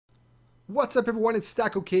What's up everyone, it's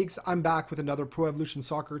Stacocakes. I'm back with another Pro Evolution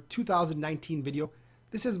Soccer 2019 video.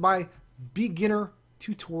 This is my beginner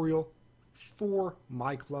tutorial for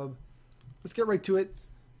MyClub. Let's get right to it.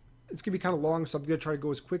 It's going to be kind of long, so I'm going to try to go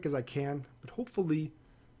as quick as I can. But hopefully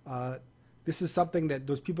this is something that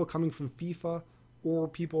those people coming from FIFA or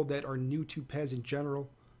people that are new to PES in general,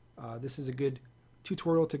 this is a good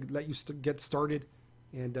tutorial to let you get started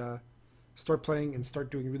and start playing and start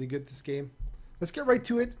doing really good at this game. Let's get right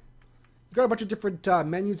to it. We've got a bunch of different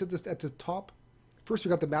menus at the top. First, we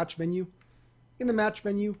got the match menu. In the match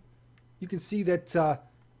menu, you can see that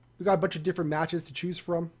we got a bunch of different matches to choose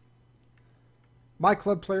from. My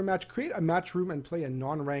Club player match. Create a match room and play a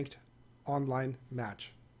non-ranked online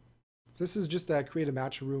match. This is just create a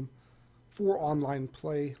match room for online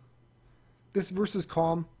play. This versus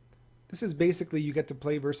com. This is basically you get to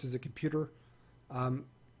play versus a computer.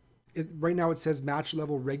 Right now it says match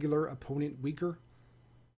level regular, opponent weaker.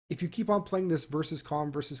 If you keep on playing this versus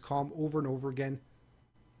com over and over again,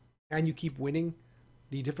 and you keep winning,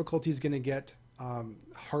 the difficulty is going to get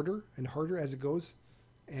harder and harder as it goes.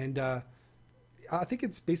 And I think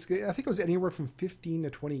it's basically, I think it was anywhere from 15 to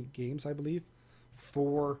 20 games, I believe,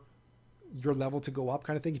 for your level to go up,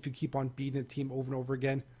 kind of thing. If you keep on beating a team over and over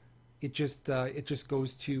again, it just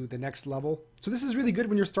goes to the next level. So this is really good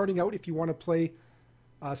when you're starting out. If you want to play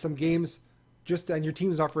some games and your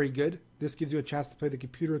team's not very good, this gives you a chance to play the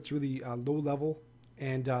computer. It's really low level,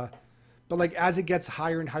 and but like as it gets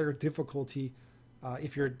higher and higher difficulty,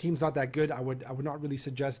 if your team's not that good, I would not really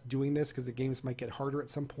suggest doing this because the games might get harder at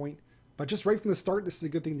some point. But just right from the start, this is a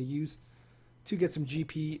good thing to use to get some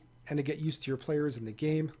GP and to get used to your players in the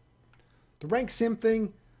game. The rank sim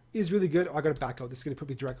thing is really good. Oh, I got to back out. This is going to put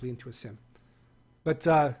me directly into a sim. But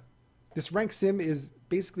this rank sim is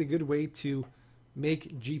basically a good way to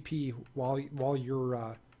make GP while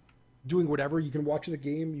you're doing whatever. You can watch the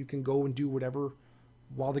game, you can go and do whatever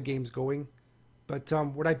while the game's going. But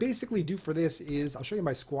what I basically do for this is, I'll show you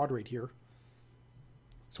my squad right here.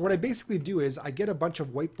 So what I basically do is I get a bunch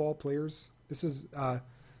of white ball players. This is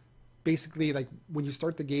basically like when you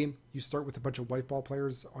start the game, you start with a bunch of white ball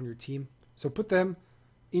players on your team. So put them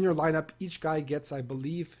in your lineup. Each guy gets, I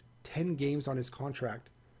believe, 10 games on his contract.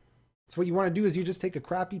 So what you want to do is you just take a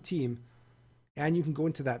crappy team and you can go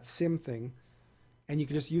into that sim thing and you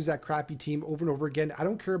can just use that crappy team over and over again. I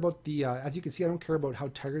don't care about the, as you can see, I don't care about how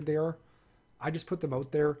tired they are. I just put them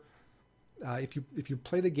out there. If you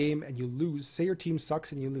play the game and you lose, say your team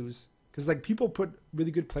sucks and you lose, because like people put really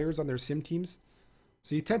good players on their sim teams,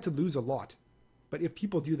 so you tend to lose a lot. But if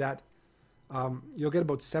people do that, you'll get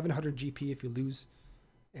about 700 GP if you lose.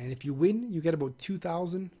 And if you win, you get about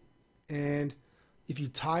 2,000. And if you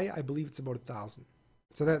tie, I believe it's about 1,000.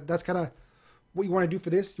 So that's kind of what you want to do for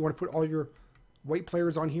this. You want to put all your white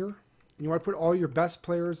players on here. And you want to put all your best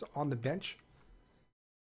players on the bench.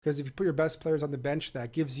 Because if you put your best players on the bench,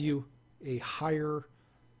 that gives you a higher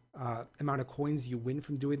amount of coins you win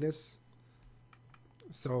from doing this.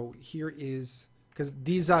 So here is, because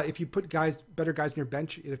these, if you put better guys on your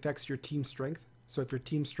bench, it affects your team strength. So if your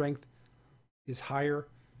team strength is higher,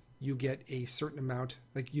 you get a certain amount,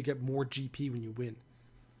 like you get more GP when you win.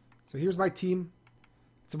 So here's my team.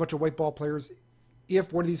 It's a bunch of white ball players.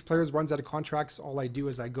 If one of these players runs out of contracts, all I do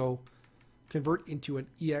is I go convert into an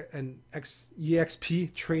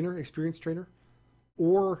EXP trainer, experienced trainer,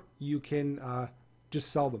 or you can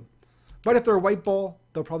just sell them. But if they're a white ball,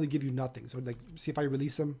 they'll probably give you nothing. So like, see if I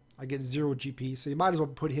release him, I get 0 GP. So you might as well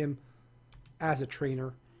put him as a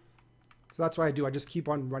trainer. So that's what I do. I just keep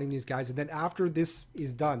on running these guys. And then after this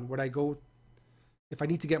is done, what I go, if I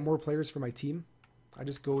need to get more players for my team, I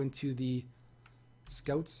just go into the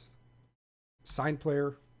scouts, sign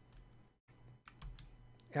player,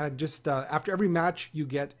 and just after every match you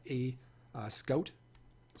get a scout.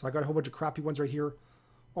 So I got a whole bunch of crappy ones right here.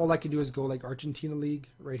 All I can do is go like Argentina League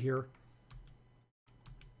right here,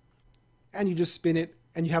 and you just spin it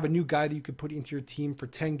and you have a new guy that you can put into your team for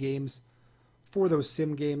 10 games for those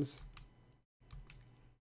sim games.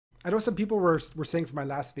 I know some people were saying from my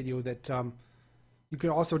last video that you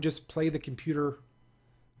can also just play the computer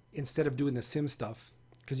instead of doing the sim stuff,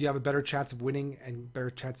 because you have a better chance of winning and better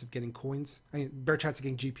chance of getting coins. I mean, better chance of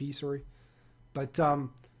getting GP, sorry. But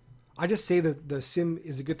I just say that the sim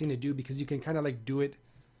is a good thing to do because you can kind of like do it,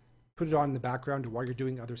 put it on in the background while you're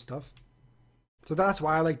doing other stuff. So that's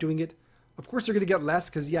why I like doing it. Of course, you're going to get less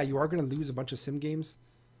because, yeah, you are going to lose a bunch of sim games.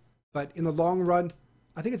 But in the long run,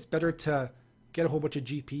 I think it's better to get a whole bunch of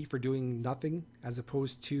GP for doing nothing as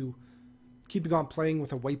opposed to keeping on playing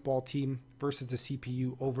with a white ball team versus the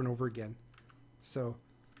CPU over and over again. So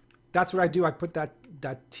that's what I do. I put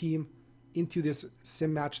that team into this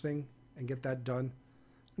sim match thing and get that done.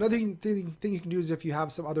 Another thing you can do is if you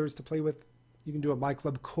have some others to play with, you can do a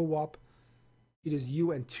MyClub co-op. It is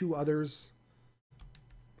you and 2 others.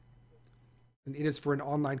 And it is for an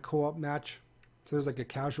online co-op match. So there's like a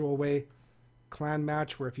casual way clan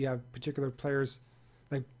match where if you have particular players,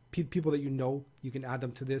 like people that you know, you can add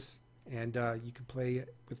them to this. And you can play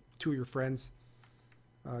with 2 of your friends.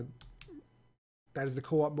 That is the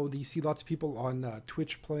co-op mode that you see lots of people on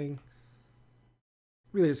Twitch playing.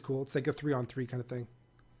 Really is cool. It's like a 3-on-3 kind of thing.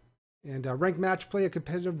 And ranked match, play a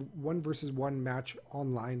competitive 1 versus 1 match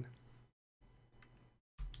online.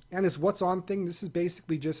 And this what's on thing, this is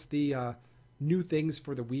basically just the new things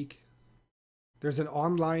for the week. There's an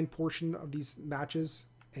online portion of these matches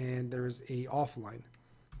and there's a offline.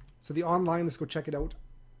 So the online, let's go check it out.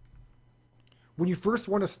 When you first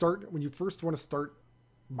want to start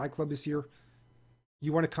MyClub this year,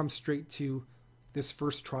 you want to come straight to this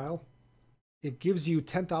first trial. It gives you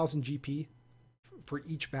 10,000 GP for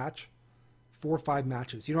each match, 4 or 5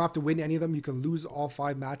 matches. You don't have to win any of them. You can lose all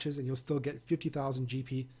 5 matches and you'll still get 50,000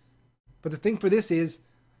 GP. But the thing for this is,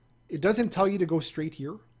 it doesn't tell you to go straight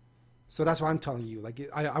here. So that's why I'm telling you. Like,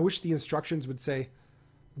 I wish the instructions would say,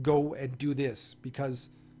 go and do this. Because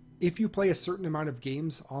if you play a certain amount of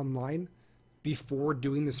games online before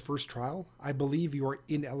doing this first trial, I believe you are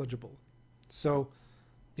ineligible. So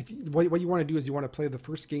what you want to do is you want to play the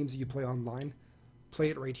first games that you play online. Play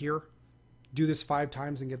it right here. Do this 5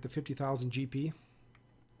 times and get the 50,000 GP.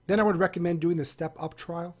 Then I would recommend doing the step up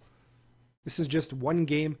trial. This is just 1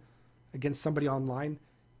 game against somebody online.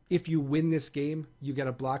 If you win this game, you get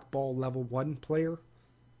a black ball level 1 player.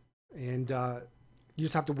 And you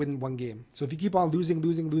just have to win 1 game. So if you keep on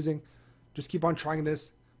losing, just keep on trying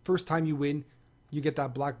this. First time you win, you get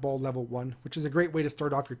that black ball level 1, which is a great way to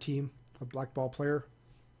start off your team, a black ball player.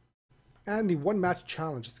 And the 1 match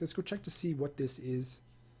challenge. Let's go check to see what this is.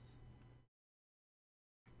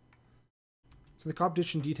 So the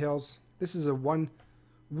competition details. This is a win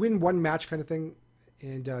 1 match kind of thing.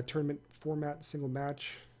 And tournament format, single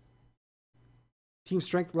match. Team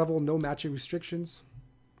strength level, no matching restrictions.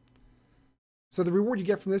 So the reward you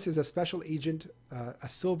get from this is a special agent, a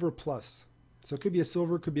silver plus. So it could be a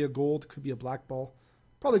silver, could be a gold, could be a black ball.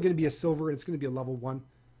 Probably going to be a silver, and it's going to be a level 1.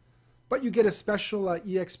 But you get a special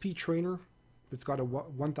EXP trainer that's got a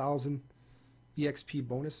 1,000 EXP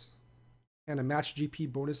bonus. And a match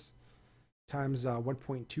GP bonus times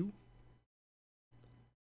 1.2.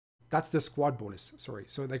 That's the squad bonus, sorry.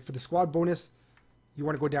 So like for the squad bonus, you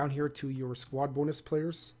want to go down here to your squad bonus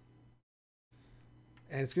players.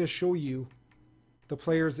 And it's going to show you the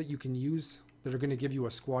players that you can use that are going to give you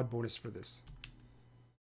a squad bonus for this.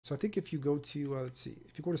 So I think if you go to, let's see,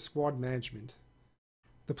 if you go to squad management,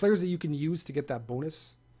 the players that you can use to get that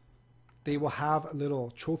bonus, they will have a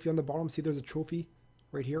little trophy on the bottom. See, there's a trophy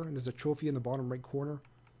right here, and there's a trophy in the bottom right corner.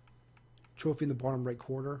 Trophy in the bottom right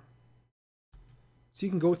corner. So you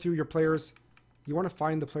can go through your players. You want to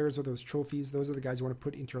find the players with those trophies. Those are the guys you want to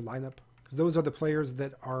put into your lineup, because those are the players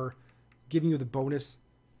that are giving you the bonus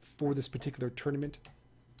for this particular tournament.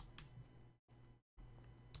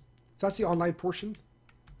 So that's the online portion.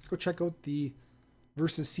 Let's go check out the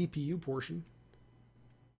versus CPU portion.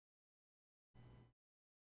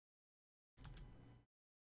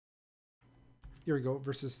 Here we go,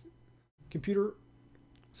 versus computer.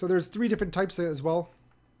 So there's 3 different types as well.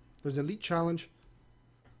 There's Elite Challenge.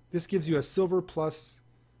 This gives you a silver plus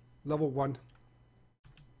level 1.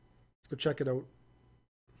 Let's go check it out.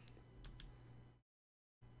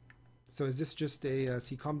 So is this just a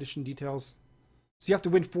see competition details? So you have to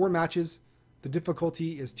win 4 matches. The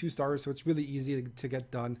difficulty is 2 stars, so it's really easy to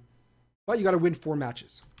get done. But you got to win 4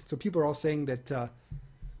 matches. So people are all saying that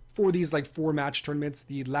for these like 4 match tournaments,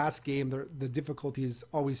 the last game, the difficulty is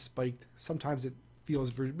always spiked. Sometimes it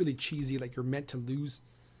feels really cheesy, like you're meant to lose.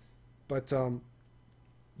 But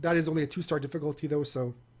that is only a 2-star difficulty though,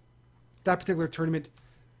 so that particular tournament,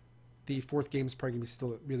 the 4th game is probably going to be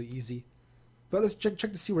still really easy. But let's check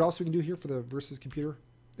to see what else we can do here for the versus computer.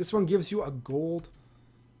 This one gives you a gold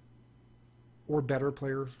or better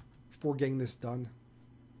player for getting this done.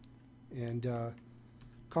 And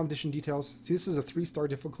competition details. See, this is a 3-star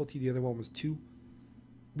difficulty. The other one was 2.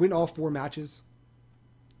 Win all 4 matches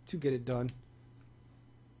to get it done.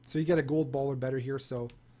 So you get a gold ball or better here, so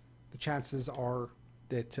the chances are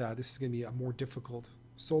that this is going to be a more difficult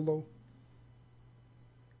solo.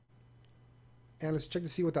 And let's check to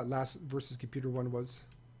see what that last versus computer one was.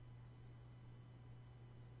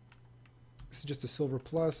 This is just a silver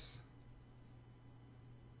plus.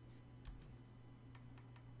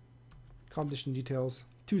 Competition details.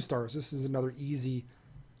 2 stars. This is another easy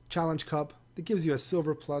challenge cup that gives you a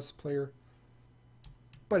silver plus player.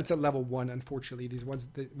 but it's at level 1, unfortunately. These ones,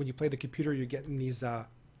 when you play the computer, you're getting these,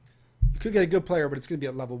 you could get a good player, but it's going to be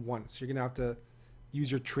at level 1. So you're going to have to use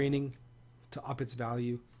your training to up its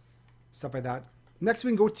value, stuff like that. Next, we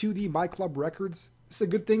can go to the MyClub records. This is a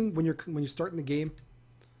good thing when you're starting the game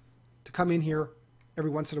to come in here every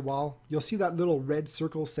once in a while. You'll see that little red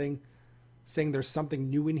circle saying there's something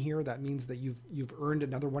new in here. That means that you've earned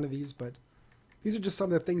another one of these. But these are just some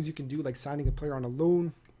of the things you can do, like signing a player on a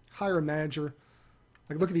loan, hire a manager.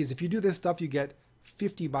 Like, look at these. If you do this stuff, you get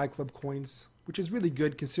 50 MyClub coins, which is really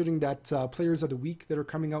good considering that players of the week that are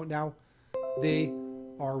coming out now, they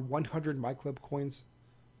are 100 MyClub coins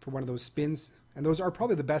for one of those spins. And those are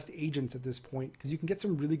probably the best agents at this point because you can get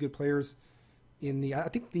some really good players in the, I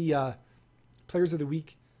think the players of the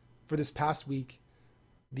week for this past week,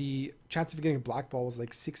 the chance of getting a black ball was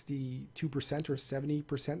like 62% or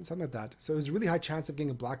 70%, something like that. So it was a really high chance of getting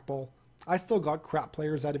a black ball. I still got crap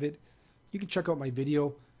players out of it. You can check out my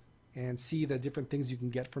video and see the different things you can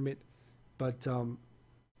get from it. But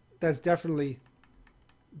that's definitely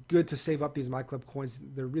good to save up these MyClub coins.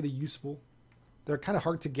 They're really useful. They're kind of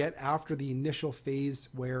hard to get after the initial phase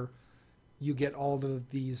where you get all of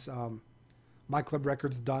these MyClub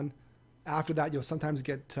records done. After that, you'll sometimes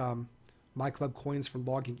get MyClub coins for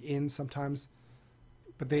logging in sometimes,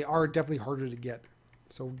 but they are definitely harder to get.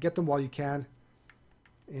 So get them while you can.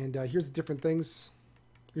 And here's the different things.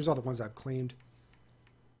 Here's all the ones I've claimed.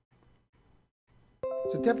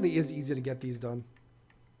 So it definitely is easy to get these done.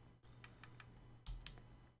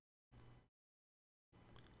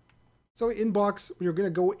 So inbox, when you're going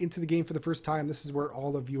to go into the game for the first time, this is where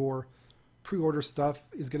all of your pre-order stuff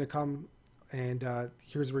is going to come. And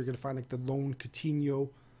here's where you're going to find like the Lone Coutinho,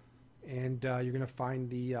 and you're going to find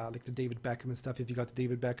the like the David Beckham and stuff if you got the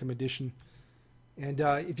David Beckham edition. And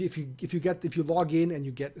if you log in and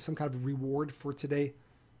you get some kind of reward for today,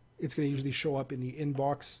 it's going to usually show up in the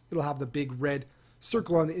inbox. It'll have the big red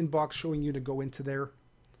circle on the inbox showing you to go into there.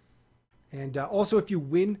 And also, if you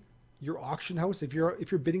win your auction house, if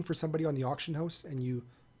you're bidding for somebody on the auction house and you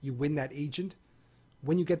win that agent,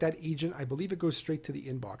 when you get that agent, I believe it goes straight to the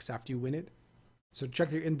inbox after you win it. So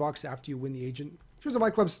check your inbox after you win the agent. Here's a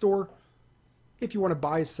MyClub store. If you want to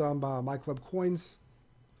buy some MyClub coins,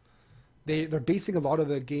 they're basing a lot of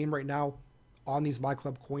the game right now on these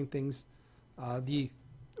MyClub coin things. The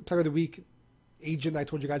Player of the Week agent I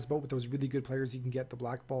told you guys about with those really good players, you can get the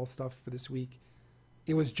black ball stuff for this week.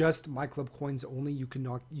 It was just MyClub coins only. You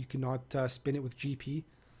cannot spin it with GP.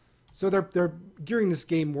 So they're gearing this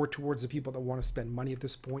game more towards the people that want to spend money at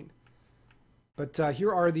this point. But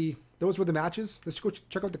here are those were the matches. Let's go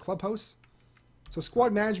check out the clubhouse. So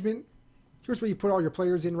squad management. Here's where you put all your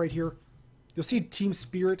players in right here. You'll see team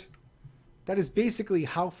spirit. That is basically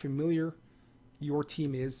how familiar your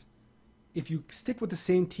team is. If you stick with the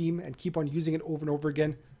same team and keep on using it over and over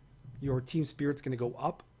again, your team spirit's going to go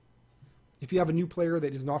up. If you have a new player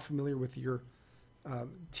that is not familiar with your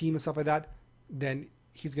team and stuff like that, then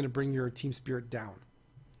he's going to bring your team spirit down.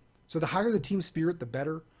 So the higher the team spirit, the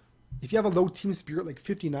better. If you have a low team spirit, like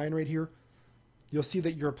 59 right here, you'll see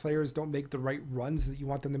that your players don't make the right runs that you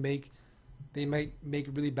want them to make. They might make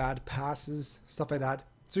really bad passes, stuff like that.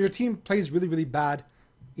 So your team plays really, really bad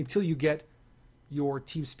until you get your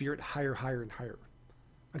team spirit higher, higher, and higher.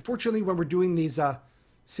 Unfortunately, when we're doing these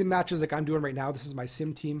sim matches like I'm doing right now, this is my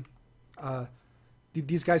sim team.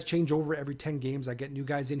 These guys change over every 10 games. I get new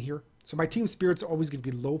guys in here. So my team spirit's always going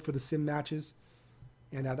to be low for the sim matches.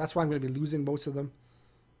 And that's why I'm going to be losing most of them.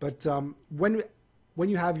 But when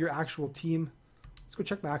you have your actual team, let's go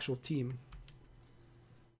check my actual team.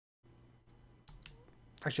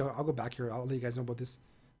 Actually, I'll go back here. I'll let you guys know about this.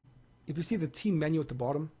 If you see the team menu at the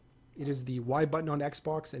bottom, it is the Y button on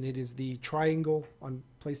Xbox and it is the triangle on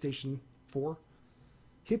PlayStation 4.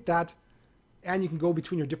 Hit that and you can go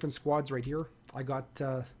between your different squads right here. I got,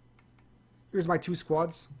 here's my 2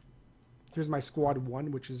 squads. Here's my squad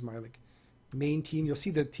 1, which is my main team. You'll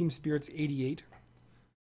see the team spirit's 88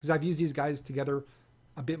 because I've used these guys together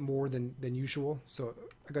a bit more than usual. So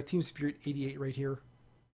I got team spirit 88 right here.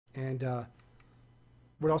 And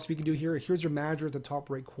what else we can do here? Here's your manager at the top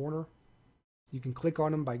right corner. You can click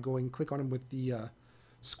on him by click on him with the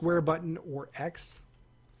square button or X.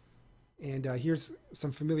 And here's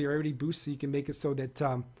some familiarity boosts, so you can make it so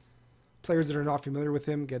that players that are not familiar with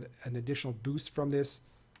him get an additional boost from this.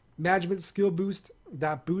 Management skill boost,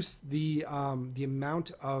 that boosts the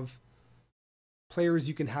amount of players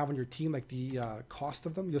you can have on your team, like the cost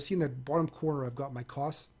of them. You'll see in the bottom corner I've got my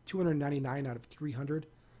costs, 299 out of 300.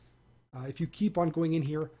 If you keep on going in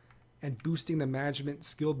here and boosting the management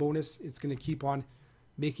skill bonus, it's going to keep on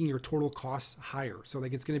making your total costs higher. So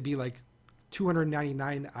it's going to be like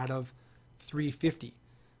 299 out of 350.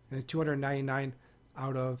 and 299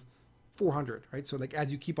 out of 400, right? So like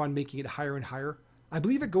as you keep on making it higher and higher, I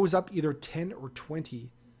believe it goes up either 10 or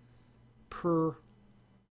 20 per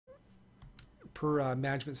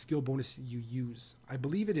management skill bonus you use. I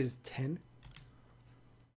believe it is 10.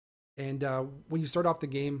 And when you start off the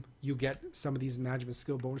game, you get some of these management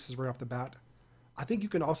skill bonuses right off the bat. I think you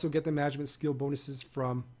can also get the management skill bonuses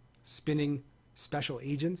from spinning special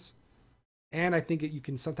agents. And I think you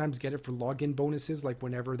can sometimes get it for login bonuses, like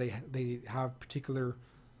whenever they have particular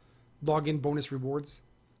login bonus rewards.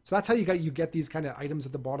 So that's how you get these kind of items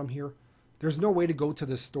at the bottom here. There's no way to go to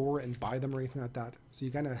the store and buy them or anything like that. So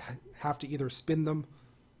you kind of have to either spin them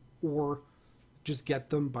or just get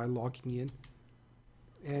them by logging in.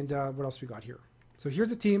 And what else we got here? So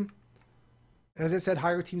here's a team. And as I said,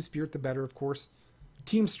 higher team spirit, the better, of course.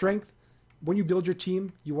 Team strength. When you build your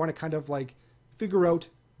team, you want to kind of like figure out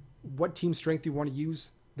what team strength you want to use.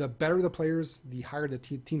 The better the players, the higher the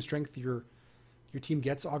team strength your team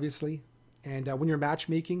gets, obviously. And when you're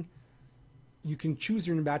matchmaking, you can choose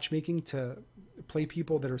your matchmaking to play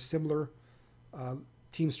people that are similar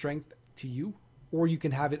team strength to you, or you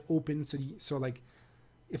can have it open. So like,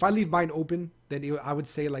 if I leave mine open, then I would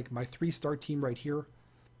say like my 3-star team right here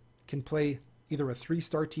can play either a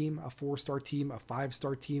 3-star team, a 4-star team, a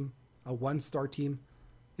 5-star team, a 1-star team.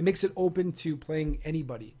 It makes it open to playing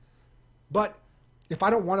anybody. But if I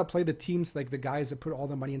don't want to play the teams like the guys that put all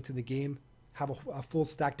the money into the game, have a full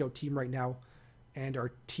stacked out team right now, and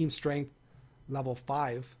our team strength level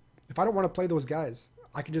 5, if I don't want to play those guys,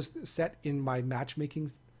 I can just set in my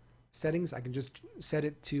matchmaking settings, I can just set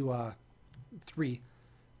it to 3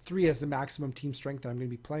 as the maximum team strength that I'm going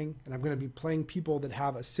to be playing, and I'm going to be playing people that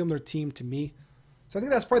have a similar team to me. So I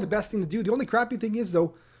think that's probably the best thing to do. The only crappy thing is,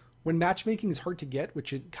 though, when matchmaking is hard to get,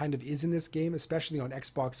 which it kind of is in this game, especially on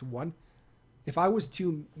Xbox One, if I was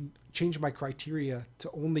to change my criteria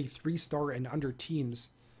to only 3-star and under teams,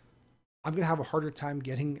 I'm going to have a harder time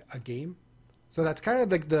getting a game. So that's kind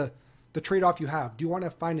of like the trade-off you have. Do you want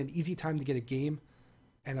to find an easy time to get a game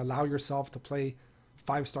and allow yourself to play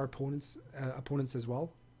 5-star opponents as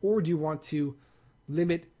well? Or do you want to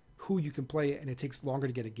limit who you can play and it takes longer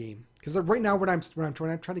to get a game? Because right now when I'm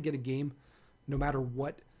trying to get a game, no matter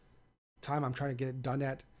what time I'm trying to get it done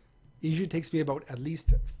at, it usually takes me about at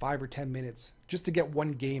least 5 or 10 minutes just to get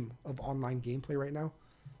one game of online gameplay right now.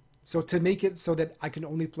 So to make it so that I can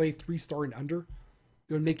only play 3-star and under,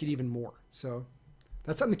 it would make it even more. So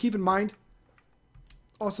that's something to keep in mind.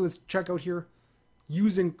 Also, let's check out here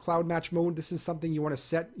using cloud match mode. This is something you want to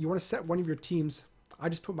set. You want to set one of your teams. I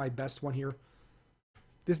just put my best one here.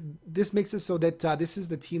 This makes it so that this is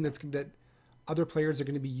the team that other players are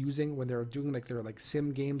going to be using when they're doing like their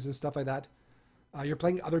sim games and stuff like that. You're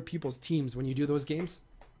playing other people's teams when you do those games,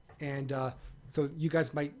 and so you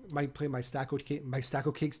guys might play my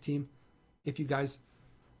Stacocakes team if you guys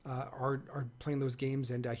are playing those games.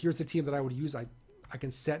 And here's the team that I would use. I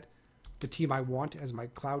can set the team I want as my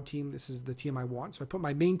cloud team. This is the team I want. So I put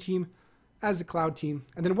my main team as the cloud team,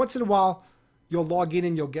 and then once in a while you'll log in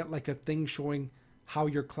and you'll get like a thing showing how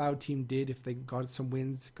your cloud team did, if they got some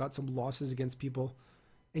wins, got some losses against people,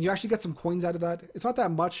 and you actually get some coins out of that. It's not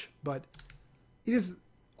that much, but it is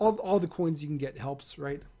all the coins you can get helps,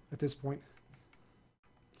 right, at this point.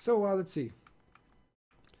 So let's see.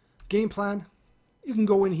 Game plan. You can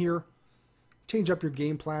go in here, change up your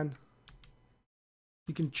game plan.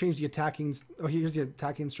 You can change the attacking. Oh, here's the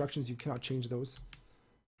attacking instructions. You cannot change those.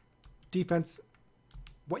 Defense.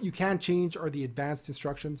 What you can change are the advanced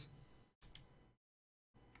instructions.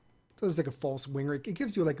 So it's like a false winger. It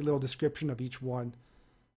gives you like a little description of each one.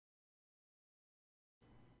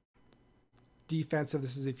 Defensive.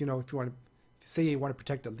 This is if you want to say you want to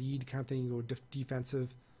protect a lead kind of thing. You go defensive.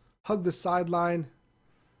 Hug the sideline.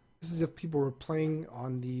 This is if people were playing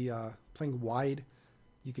on the playing wide.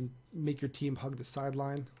 You can make your team hug the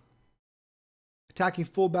sideline. Attacking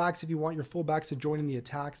fullbacks. If you want your fullbacks to join in the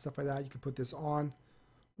attack, stuff like that, you can put this on.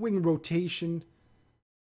 Wing rotation.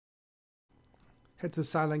 Head to the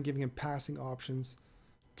sideline, giving him passing options.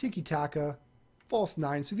 Tiki-taka. False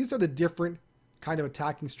 9. So these are the different kind of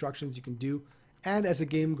attacking instructions you can do. And as the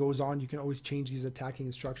game goes on, you can always change these attacking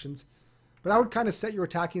instructions. But I would kind of set your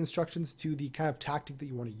attacking instructions to the kind of tactic that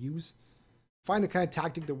you want to use. Find the kind of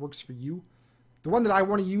tactic that works for you. The one that I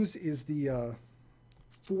want to use is the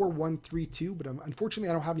 4-1-3-2, but unfortunately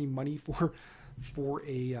I don't have any money for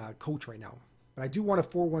a coach right now. But I do want a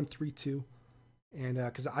 4-1-3-2, and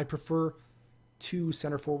because I prefer 2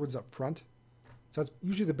 center forwards up front. So that's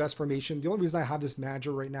usually the best formation. The only reason I have this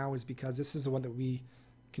manager right now is because this is the one that we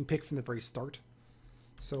can pick from the very start.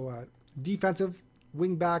 So defensive,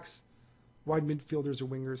 wing backs, wide midfielders or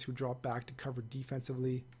wingers who drop back to cover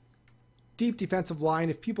defensively. deep defensive line.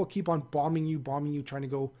 If people keep on bombing you, trying to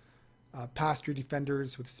go past your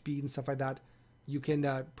defenders with speed and stuff like that, you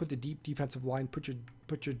can put the deep defensive line, put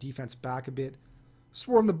your defense back a bit.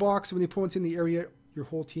 Swarm the box. When the opponent's in the area, your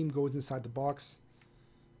whole team goes inside the box.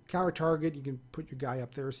 Counter target, you can put your guy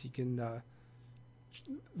up there so you can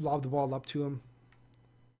lob the ball up to him.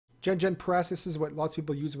 Gen press, this is what lots of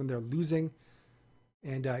people use when they're losing.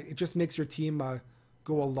 And it just makes your team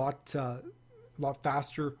go a lot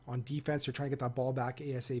faster on defense. They're trying to get that ball back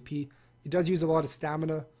ASAP. It does use a lot of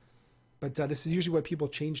stamina, but this is usually what people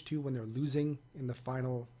change to when they're losing in the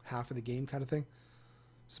final half of the game kind of thing.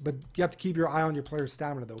 So, but you have to keep your eye on your player's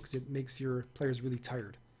stamina, though, because it makes your players really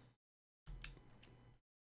tired.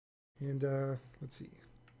 And let's see.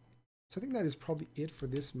 So I think that is probably it for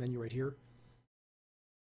this menu right here.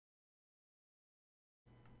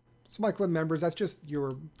 So MyClub members, that's just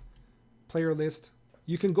your player list.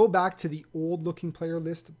 You can go back to the old looking player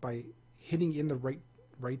list by hitting in the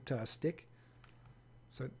right stick.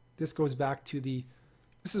 So this goes back to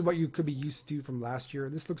this is what you could be used to from last year.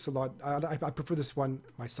 This looks a lot, I prefer this one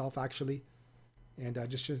myself actually. And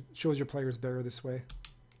just shows your players better this way.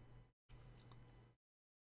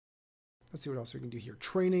 Let's see what else we can do here.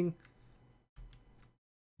 Training.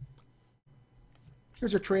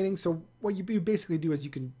 Here's your training. So what you basically do is you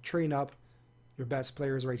can train up your best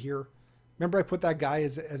players right here. Remember I put that guy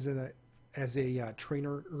as a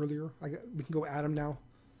trainer earlier. We can go add him now.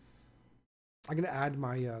 I'm going to add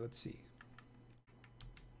my, let's see.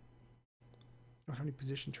 I don't have any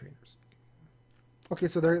position trainers. Okay,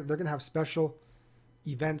 so they're going to have special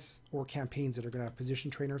events or campaigns that are going to have position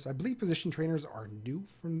trainers. I believe position trainers are new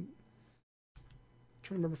from... I'm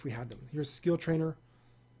trying to remember if we had them. Here's skill trainer.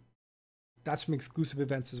 That's from exclusive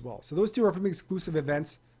events as well. So those two are from exclusive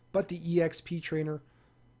events, but the EXP trainer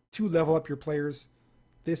to level up your players.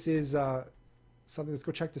 This is something. Let's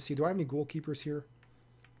go check to see. Do I have any goalkeepers here?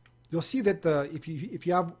 You'll see that if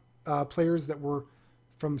you have players that were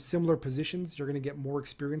from similar positions, you're going to get more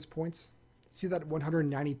experience points. See that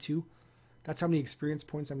 192? That's how many experience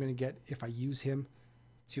points I'm going to get if I use him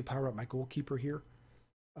to power up my goalkeeper here.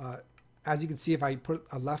 As you can see, if I put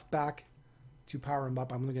a left back to power him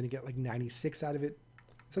up, I'm only going to get like 96 out of it.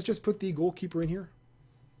 So let's just put the goalkeeper in here.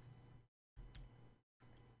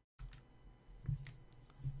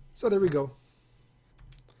 So there we go.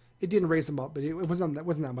 It didn't raise him up, but it wasn't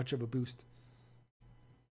that much of a boost.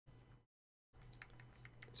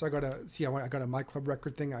 So I got a MyClub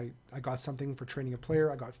record thing. I got something for training a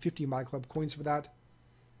player. I got 50 MyClub coins for that.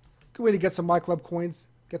 Good way to get some MyClub coins.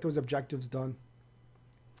 Get those objectives done.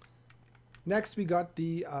 Next, we got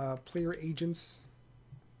the player agents.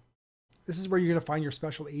 This is where you're going to find your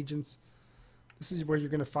special agents. This is where you're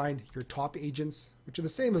going to find your top agents, which are the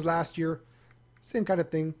same as last year. Same kind of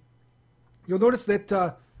thing. You'll notice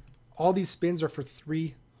that all these spins are for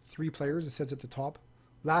three players. It says at the top.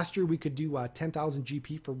 Last year, we could do 10,000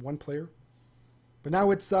 GP for one player. But now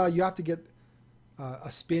it's you have to get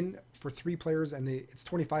a spin for 3 players, and it's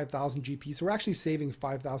 25,000 GP. So we're actually saving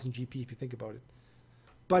 5,000 GP if you think about it.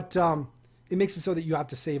 But it makes it so that you have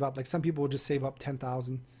to save up. Like some people will just save up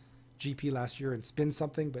 10,000 GP last year and spin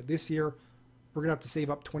something. But this year, we're going to have to save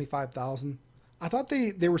up 25,000. I thought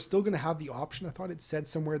they were still going to have the option. I thought it said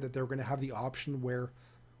somewhere that they were going to have the option where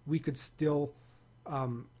we could still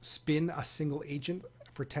spin a single agent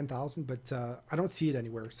for 10,000. But I don't see it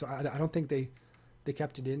anywhere. So I don't think they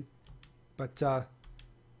kept it in. But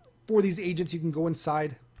for these agents, you can go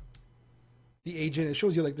inside the agent. It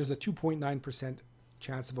shows you like there's a 2.9%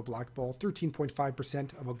 chance of a black ball,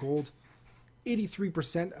 13.5% of a gold,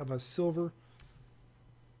 83% of a silver.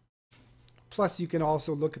 Plus, you can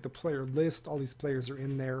also look at the player list. All these players are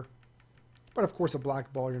in there. But of course, a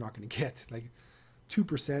black ball you're not going to get. Like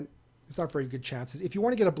 2%. It's not very good chances. If you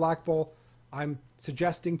want to get a black ball, I'm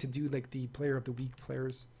suggesting to do like the player of the week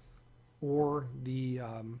players or the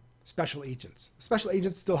special agents. The special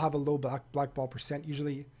agents still have a low black ball percent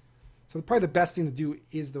usually. So probably the best thing to do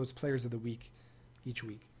is those players of the week each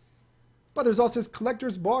week. But there's also this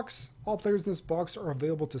collector's box. All players in this box are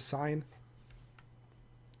available to sign.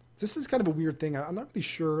 This is kind of a weird thing. I'm not really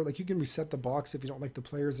sure. Like you can reset the box if you don't like the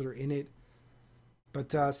players that are in it.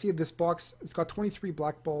 But see this box, it's got 23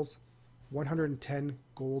 black balls, 110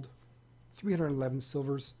 gold, 311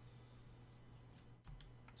 silvers.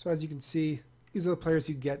 So as you can see, these are the players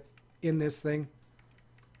you get in this thing.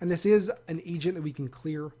 And this is an agent that we can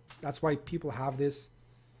clear. That's why people have this.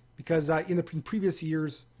 Because in previous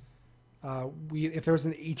years, if there was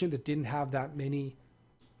an agent that didn't have that many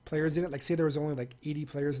players in it, like say there was only like 80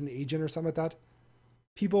 players in the agent or something like that,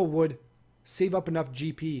 people would save up enough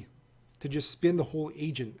GP to just spin the whole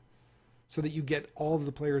agent. so that you get all of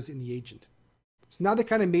the players in the agent. So now they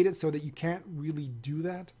kind of made it so that you can't really do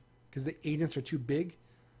that because the agents are too big.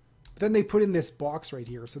 But then they put in this box right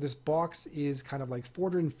here. So this box is kind of like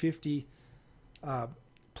 450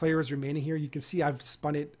 players remaining here. You can see I've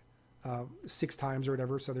spun it 6 times or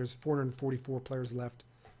whatever. So there's 444 players left.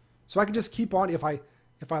 So I can just keep on if I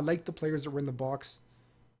like the players that were in the box,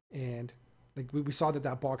 and like we saw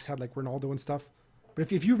that box had like Ronaldo and stuff. But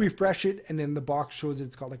if you refresh it and then the box shows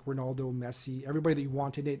it's got like Ronaldo, Messi, everybody that you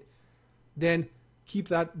want in it, then keep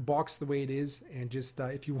that box the way it is. And just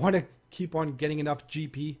if you want to keep on getting enough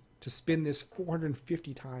GP to spin this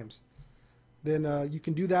 450 times, then you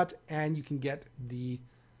can do that, and you can get the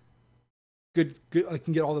good. I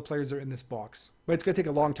can get all the players that are in this box, but it's gonna take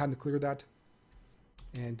a long time to clear that.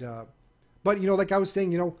 And but you know, like I was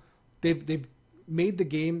saying, you know, they've made the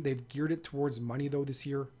game, they've geared it towards money though this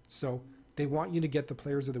year, so they want you to get the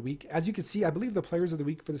players of the week. As you can see, I believe the players of the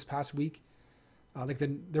week for this past week,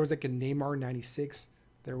 there was like a Neymar 96,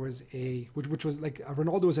 there was a which was like a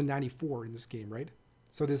Ronaldo was a 94 in this game, right?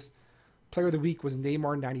 So this player of the week was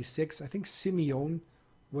Neymar 96. I think Simeone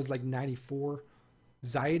was like 94.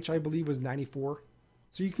 Ziyech, I believe, was 94.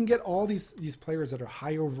 So you can get all these players that are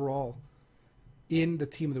high overall in the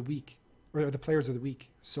team of the week, or the players of the week.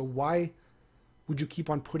 So why would you keep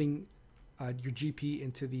on putting your GP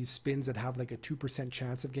into these spins that have like a 2%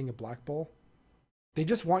 chance of getting a black ball? They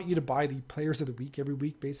just want you to buy the players of the week every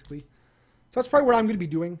week, basically. So that's probably what I'm going to be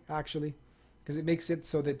doing, actually, because it makes it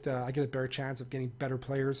so that I get a better chance of getting better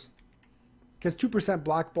players. Because 2%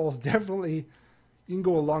 black balls, definitely, you can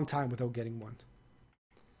go a long time without getting one.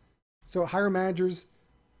 So hire managers,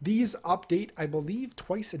 these update, I believe,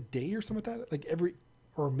 twice a day or something like that. Like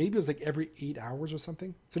or maybe it was like every 8 hours or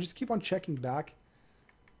something. So just keep on checking back.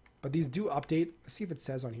 But these do update. Let's see if it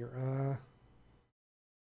says on here.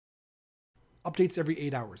 Updates every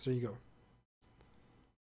 8 hours. There you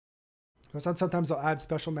go. Sometimes I'll add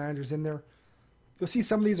special managers in there. You'll see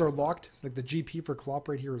some of these are locked. Like the GP for Klopp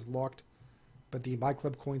right here is locked. But the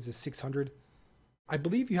MyClub coins is 600. I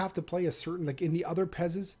believe you have to play a certain, like in the other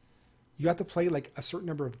PESs, you have to play like a certain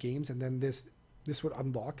number of games, and then this would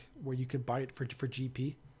unlock where you could buy it for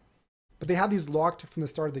GP. But they have these locked from the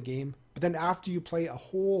start of the game. But then after you play a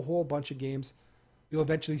whole bunch of games, you'll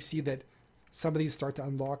eventually see that some of these start to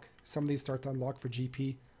unlock. Some of these start to unlock for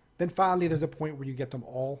GP. Then finally, there's a point where you get them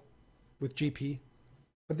all with GP.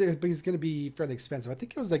 But it's going to be fairly expensive. I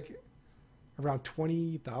think it was like around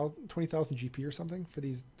 20,000 GP or something for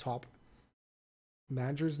these top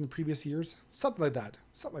managers in the previous years. Something like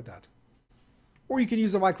that. Or you can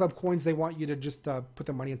use the MyClub coins. They want you to just put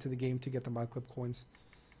the money into the game to get the MyClub coins.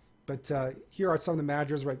 But here are some of the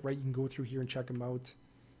managers, right? You can go through here and check them out.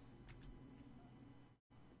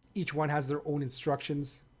 Each one has their own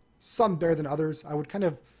instructions. Some better than others. I would kind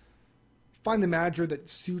of find the manager that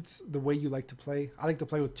suits the way you like to play. I like to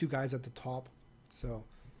play with 2 guys at the top. So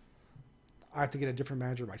I have to get a different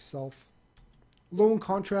manager myself. Loan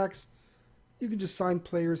contracts. You can just sign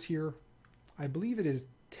players here. I believe it is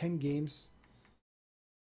 10 games.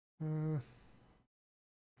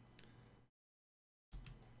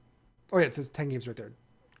 Oh yeah, it says 10 games right there.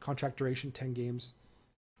 Contract duration, 10 games.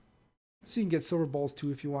 So you can get silver balls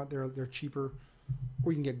too if you want. They're cheaper.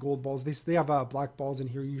 Or you can get gold balls. They have black balls in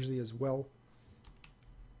here usually as well.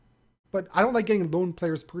 But I don't like getting loan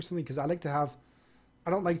players personally because I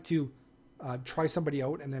don't like to try somebody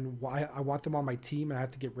out and then I want them on my team and I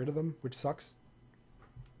have to get rid of them, which sucks.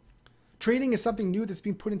 Trading is something new that's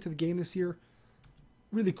been put into the game this year.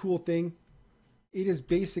 Really cool thing. It is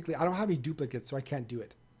basically, I don't have any duplicates, so I can't do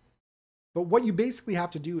it. But what you basically have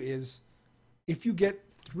to do is, if you get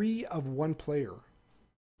 3 of one player,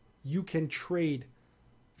 you can trade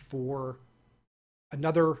for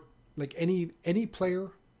another, like any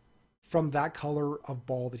player from that color of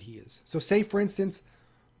ball that he is. So say, for instance,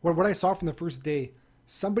 what I saw from the first day,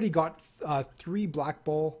 somebody got 3 black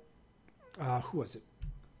ball, who was it?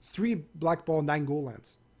 3 black ball, 9 goal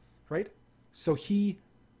lands, right? So he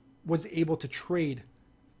was able to trade,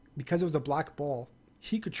 because it was a black ball,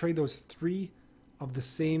 he could trade those 3 of the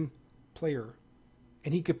same player,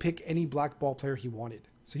 and he could pick any black ball player he wanted.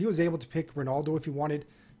 So he was able to pick Ronaldo if he wanted,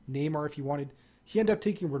 Neymar if he wanted. He ended up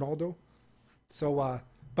taking Ronaldo. So,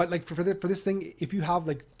 but like for this thing, if you have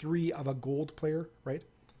like 3 of a gold player, right,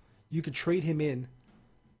 you could trade him in,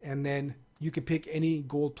 and then you could pick any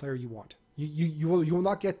gold player you want. You will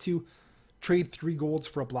not get to trade 3 golds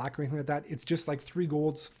for a black or anything like that. It's just like 3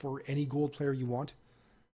 golds for any gold player you want.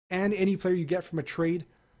 And any player you get from a trade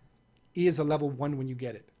is a level 1 when you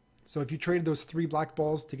get it. So if you traded those 3 black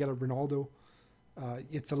balls to get a Ronaldo,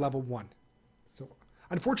 it's a level 1. So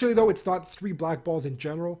unfortunately though, it's not 3 black balls in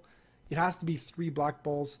general. it has to be 3 black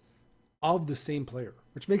balls of the same player,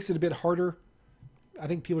 which makes it a bit harder. I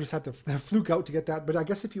think people just have to fluke out to get that. But I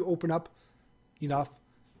guess if you open up enough,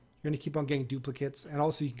 you're going to keep on getting duplicates. And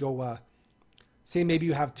also you can go, say maybe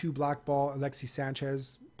you have 2 black ball Alexis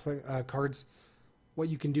Sanchez cards. What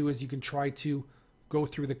you can do is you can try to go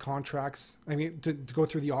through the contracts. I mean, to go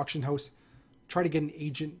through the auction house, try to get an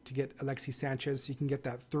agent to get Alexis Sanchez so you can get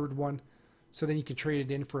that 3rd one. So then you can trade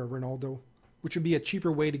it in for a Ronaldo, which would be a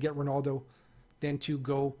cheaper way to get Ronaldo than to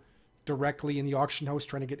go directly in the auction house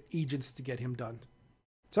trying to get agents to get him done.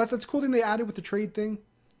 So that's a cool thing they added with the trade thing.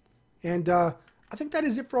 And I think that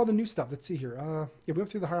is it for all the new stuff. Let's see here. Yeah, we went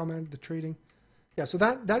through the higher man, the trading. Yeah, so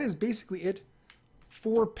that is basically it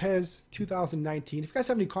for PES 2019. If you guys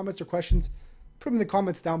have any comments or questions, put them in the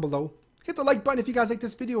comments down below. Hit the like button if you guys like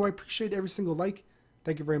this video. I appreciate every single like.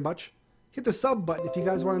 Thank you very much. Hit the sub button if you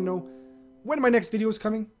guys want to know when my next video is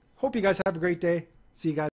coming. Hope you guys have a great day. See you guys.